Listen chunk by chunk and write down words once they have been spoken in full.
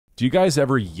Do you guys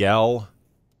ever yell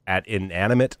at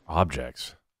inanimate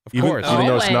objects? Of course. Even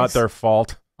though it's not their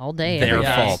fault? All day. Their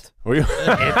fault. Well,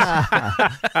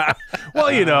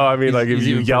 you know, I mean, like if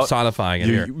you yell, personifying it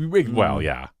here. Well,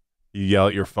 yeah, you yell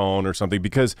at your phone or something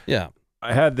because yeah,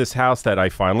 I had this house that I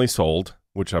finally sold,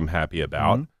 which I'm happy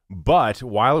about. But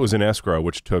while it was in escrow,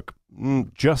 which took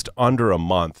just under a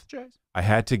month, I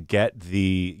had to get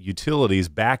the utilities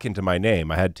back into my name.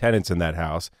 I had tenants in that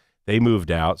house. They moved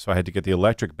out, so I had to get the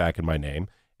electric back in my name.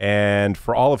 And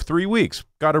for all of 3 weeks,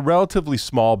 got a relatively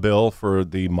small bill for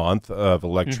the month of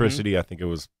electricity. I think it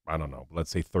was, I don't know,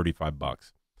 let's say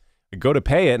 $35. I go to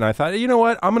pay it, and I thought, you know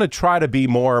what? I'm going to try to be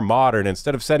more modern.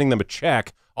 Instead of sending them a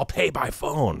check, I'll pay by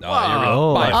phone. By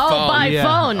phone. By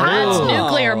phone. That's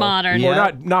nuclear modern.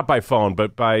 Or not by phone,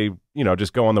 but by, you know,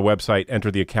 just go on the website,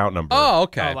 enter the account number. Oh,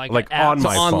 okay. Like on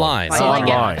my phone. Online. So like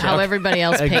online. how everybody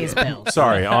else pays bills.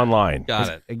 Sorry, online.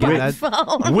 Got it. By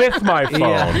phone. With my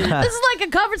phone. This is like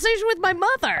a conversation with my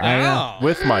mother.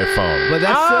 With my phone. But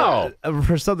that's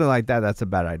for something like that, that's a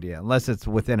bad idea, unless it's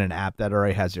within an app that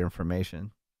already has your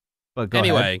information. But go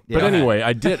ahead. But anyway,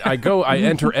 I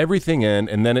enter everything in,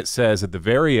 and then it says at the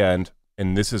very end,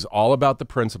 and this is all about the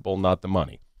principle, not the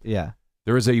money. Yeah.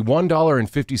 There is a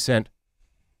 $1.50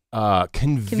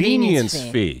 convenience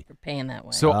fee. For paying that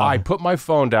way. So I put my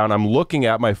phone down, I'm looking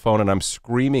at my phone, and I'm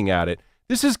screaming at it.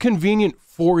 This is convenient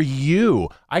for you.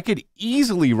 I could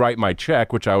easily write my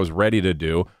check, which I was ready to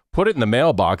do, put it in the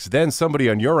mailbox, then somebody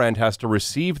on your end has to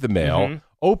receive the mail,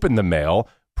 open the mail,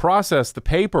 process the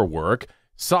paperwork,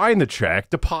 sign the check,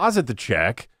 deposit the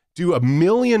check, do a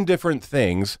million different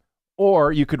things,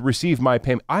 or you could receive my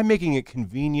payment. I'm making it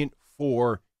convenient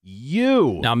for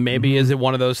you. Now, maybe is it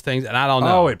one of those things, and I don't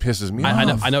know. Oh, it pisses me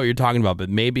off. I know what you're talking about, but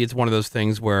maybe it's one of those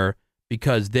things where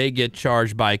because they get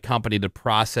charged by a company to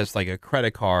process like a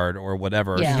credit card or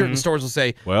whatever, certain stores will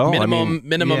say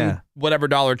minimum whatever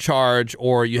dollar charge,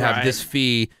 or you have this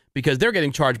fee. Because they're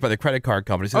getting charged by the credit card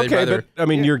company. So okay, but I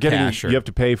mean, you're getting cash you have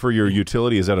to pay for your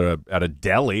utilities at a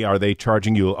deli. Are they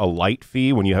charging you a light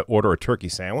fee when you order a turkey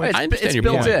sandwich? I understand your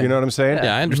built point. in. You know what I'm saying?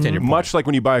 Yeah, I understand your point. Much like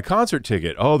when you buy a concert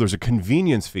ticket. Oh, there's a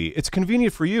convenience fee. It's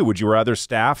convenient for you. Would you rather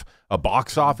staff a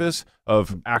box office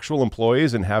of actual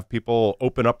employees and have people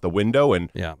open up the window and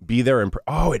be there? And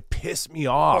it pissed me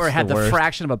off. Or have the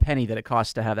fraction of a penny that it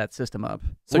costs to have that system up.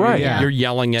 So you're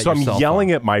yelling at So yourself. I'm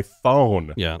yelling at my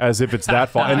phone as if it's that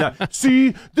fault. And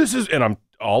see, this is, and I'm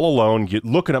all alone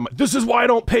looking at this is why I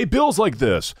don't pay bills like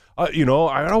this. You know,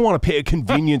 I don't want to pay a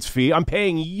convenience fee. I'm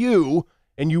paying you,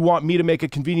 and you want me to make it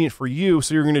convenient for you,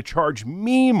 so you're going to charge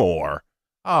me more.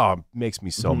 Oh, it makes me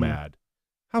so mad.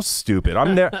 How stupid.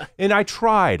 I'm there. And I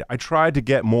tried to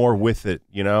get more with it,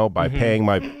 you know, by paying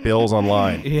my bills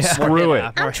online. Screw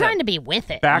it. I'm trying to be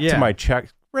with it. Back to my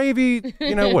check. Gravy,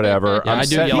 you know, whatever. I'm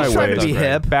setting my trying ways. to be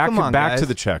hip. Back to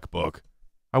the checkbook.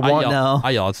 I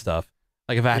yell at stuff.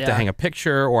 Like if I have to hang a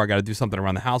picture or I got to do something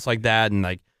around the house like that, and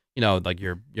like, you know, like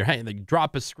you're hanging, like you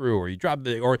drop a screw or you drop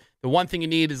or the one thing you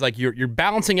need is like you're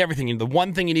balancing everything, and the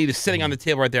one thing you need is sitting on the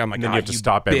table right there. I'm like, and then you have to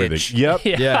stop bitch. everything. Yep.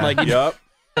 Like, yep.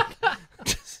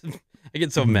 I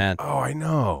get so mad. Oh, I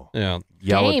know. Yeah.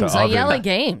 Games. I yell at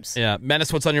games. Yeah.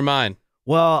 Menace, what's on your mind?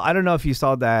 Well, I don't know if you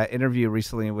saw that interview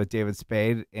recently with David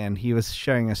Spade, and he was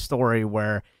sharing a story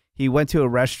where he went to a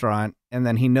restaurant and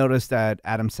then he noticed that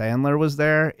Adam Sandler was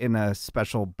there in a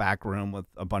special back room with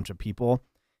a bunch of people.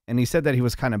 And he said that he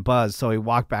was kind of buzzed. So he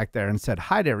walked back there and said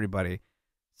hi to everybody.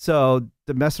 So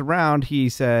to mess around, he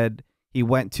said he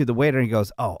went to the waiter and he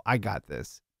goes, "Oh, I got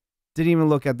this." Didn't even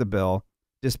look at the bill,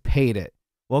 just paid it.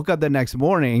 Woke up the next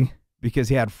morning because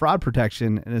he had fraud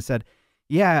protection, and it said,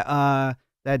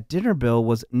 that dinner bill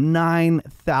was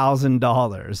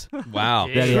 $9,000. Wow.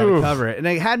 That he had to cover it. And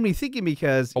it had me thinking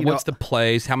because, what's the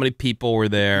place? How many people were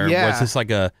there? Yeah. Was this like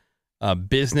a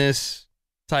business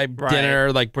type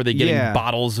dinner, like were they getting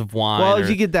bottles of wine? Well, if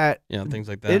you get that, things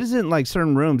like that. It isn't like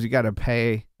certain rooms you got to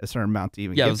pay a certain amount to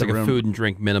even get it was the like room. a food and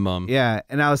drink minimum. Yeah,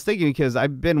 and I was thinking because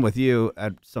I've been with you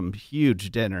at some huge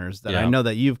dinners that I know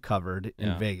that you've covered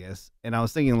in Vegas, and I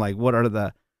was thinking like, what are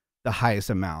the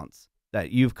highest amounts that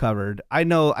you've covered? I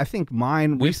think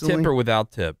mine with recently, tip or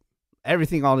without tip,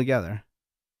 everything all together.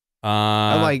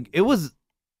 Like it was.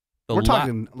 We're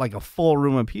talking like a full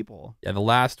room of people. Yeah, the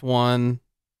last one.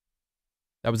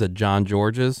 That was at John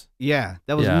George's. Yeah,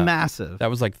 that was massive. That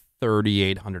was like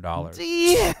 $3,800.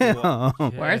 Yeah,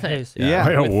 worth it.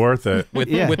 Yeah, worth it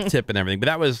with tip and everything. But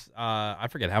that was I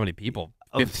forget how many people.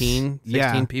 15,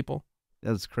 16 people.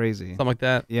 That was crazy. Something like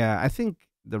that. Yeah, I think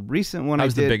the recent one that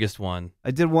was the biggest one. I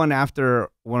did one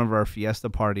after one of our fiesta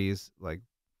parties, like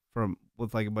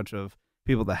with like a bunch of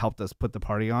people that helped us put the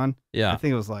party on. Yeah, I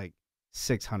think it was like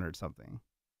 600 something.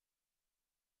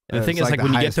 And the thing is, like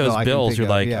when you get those bills, you're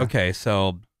like, okay,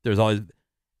 so there's always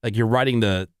like you're writing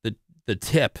the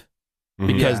tip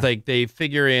because they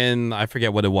figure in, I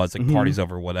forget what it was, like parties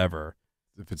over whatever.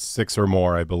 If it's 6 or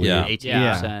more, I believe. Yeah,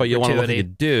 18%. But you want to look like a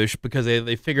douche because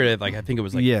they figured it like I think it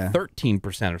was like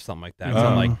 13% or something like that. So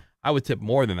I'm like, I would tip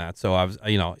more than that. So I was,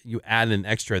 you add an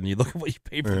extra and you look at what you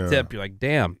pay for the tip. You're like,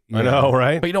 damn. I know,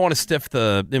 right? But you don't want to stiff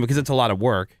because it's a lot of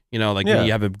work. Like when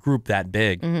you have a group that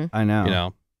big. I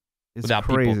know. It's without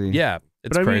crazy. people. Yeah,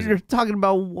 it's but crazy. I mean, you're talking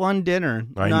about one dinner,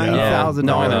 $9,000.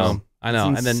 No, I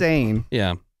know. It's insane.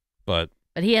 But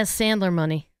he has Sandler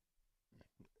money.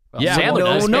 Well,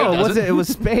 Sandler it was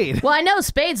Spade. Well, I know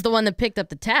Spade's the one that picked up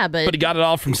the tab, but he got it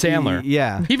all from Sandler.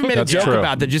 Yeah, he even made a joke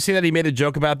about that. Did you see that he made a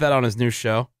joke about that on his new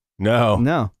show?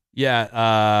 No.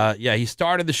 Yeah, he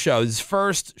started the show. His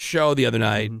first show the other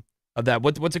night of that.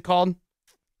 What's it called?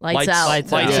 Lights Out.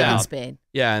 Lights Out. Spade.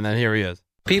 Yeah, and then here he is.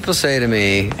 People say to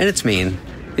me, and it's mean,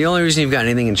 the only reason you've got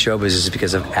anything in showbiz is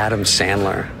because of Adam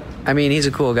Sandler. I mean, he's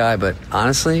a cool guy, but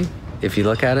honestly, if you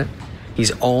look at it,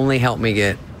 he's only helped me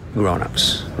get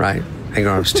grown-ups, right? And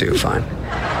grown-ups too, fine.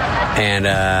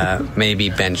 And maybe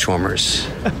Ben Schwarmers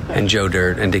and Joe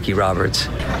Dirt and Dickie Roberts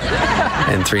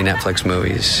and 3 Netflix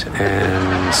movies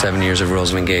and 7 years of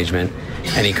rules of engagement.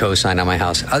 And he co-signed on my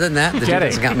house. Other than that, the dude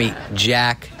has got me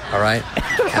Jack, all right?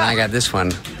 And I got this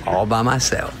one all by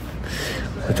myself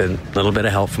with a little bit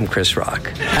of help from Chris Rock.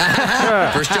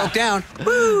 First joke down.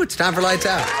 Woo, it's time for Lights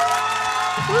Out.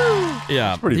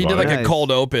 Yeah, he did like a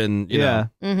cold open,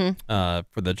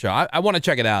 for the show. I want to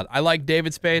check it out. I like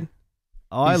David Spade.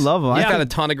 Oh, I love him. He's got a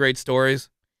ton of great stories.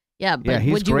 Yeah, but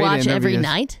would you watch every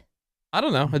night? I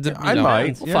don't know. I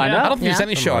might. We'll find out. I don't think there's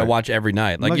any show I watch every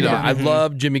night. Like I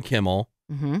love Jimmy Kimmel,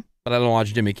 but I don't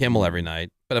watch Jimmy Kimmel every night.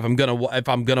 But if I'm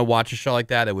gonna watch a show like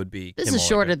that, it would be. This Kimmel is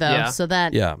shorter though, so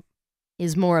that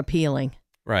is more appealing.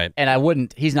 Right.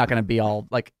 And he's not going to be all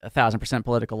like 1,000%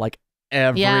 political like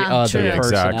every other person.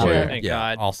 Exactly. Thank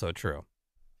God. Also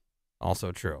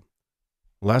true.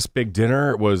 Last big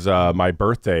dinner was my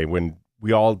birthday when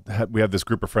we have this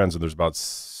group of friends and there's about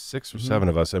 6 or 7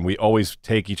 of us and we always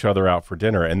take each other out for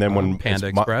dinner. And then when Panda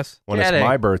Express, when it's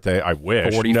my birthday, I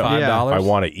wish $45. I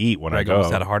want to eat when I go.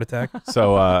 Almost had a heart attack.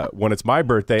 So when it's my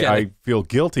birthday, I feel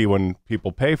guilty when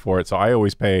people pay for it. So I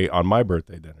always pay on my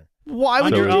birthday dinner. Why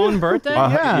would your own birthday?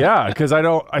 Yeah, because I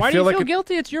don't. Why do you feel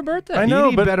guilty? It's your birthday. I know, you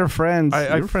need but better friends.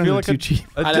 I friends feel are like too cheap.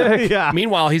 Yeah.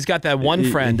 Meanwhile, he's got that one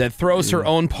friend that throws her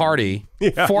own party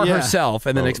for herself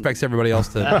and then expects everybody else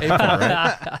to pay for it.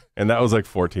 Right? And that was like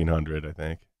 $1,400, I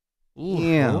think.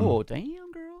 Oh,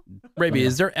 damn, girl. Raby,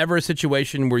 is there ever a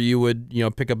situation where you would,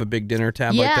 pick up a big dinner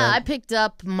tab like that? Yeah, I picked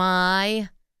up my.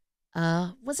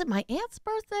 Was it my aunt's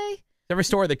birthday? Every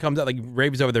story that comes out, like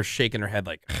Raby's over there shaking her head,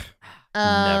 like.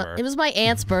 Never. It was my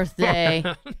aunt's birthday,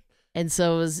 and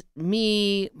so it was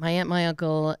me, my aunt, my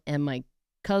uncle, and my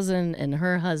cousin and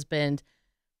her husband.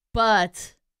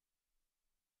 But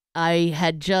I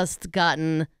had just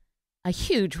gotten a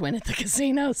huge win at the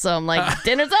casino, so I'm like,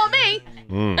 dinner's on me.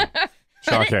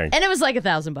 Shocking. and it was like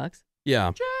 $1,000.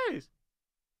 Yeah. Jeez.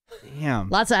 Damn.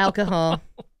 Lots of alcohol.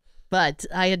 But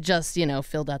I had just,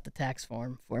 filled out the tax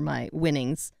form for my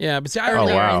winnings. Yeah, but see,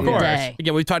 earlier in the day.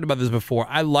 Again, we've talked about this before.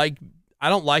 I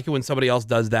don't like it when somebody else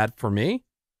does that for me.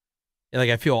 Like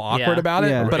I feel awkward about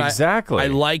it. But exactly. I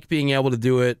like being able to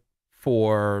do it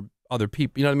for other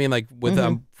people. You know what I mean? Like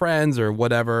with friends or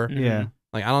whatever. Yeah.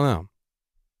 Like I don't know.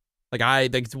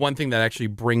 Like it's one thing that actually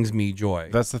brings me joy.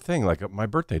 That's the thing. Like at my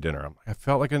birthday dinner, I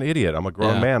felt like an idiot. I'm a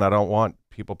grown man. I don't want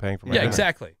people paying for my dinner.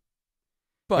 Exactly.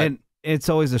 But it's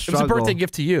always a struggle. It was a birthday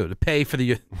gift to you to pay for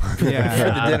the for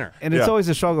the dinner. And it's always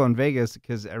a struggle in Vegas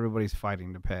because everybody's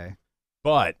fighting to pay.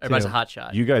 But everybody's a hot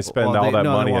shot. You guys spend all that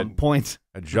money at points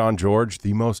at John George,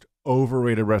 the most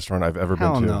overrated restaurant I've ever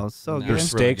been to. No, so good. Their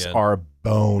steaks are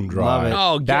bone dry.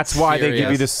 Oh, that's why they give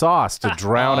you the sauce to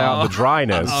drown out the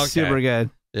dryness. Super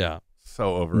good. Yeah.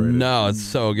 So overrated. No, it's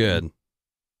so good.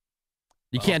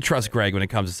 You can't trust Greg when it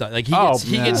comes to stuff. Like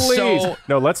he gets so.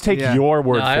 No, let's take your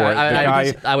word for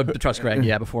it. I would trust Greg,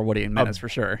 before Woody and Menace for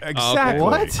sure. Exactly.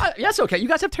 What? Yes, okay. You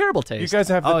guys have terrible taste. You guys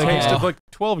have the taste of like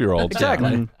 12-year-olds.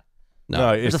 Exactly.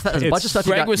 No, there's a bunch of stuff.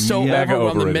 Greg was so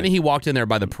overwhelmed the minute he walked in there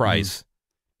by the price,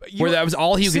 where that was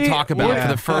all he could talk about for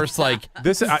the first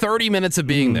 30 minutes of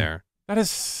being there. That is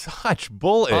such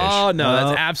bullish. Oh no,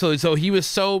 that's absolutely. So he was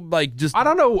so just. I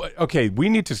don't know. Okay, we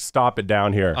need to stop it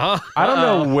down here. I don't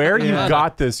know where you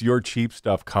got this. Your cheap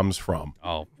stuff comes from.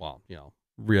 Oh well,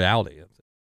 reality.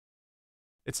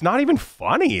 It's not even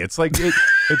funny. It's like it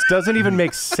doesn't even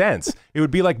make sense. It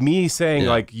would be like me saying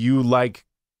like you like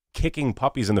kicking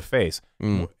puppies in the face.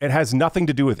 It has nothing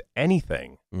to do with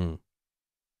anything.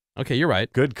 Okay, Okay, you're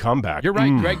right. Good comeback. You're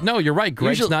right, Greg. No, you're right.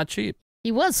 Greg's not cheap.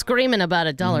 He was screaming about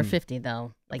 $1.50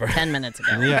 though, like 10 minutes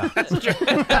ago.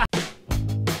 Yeah.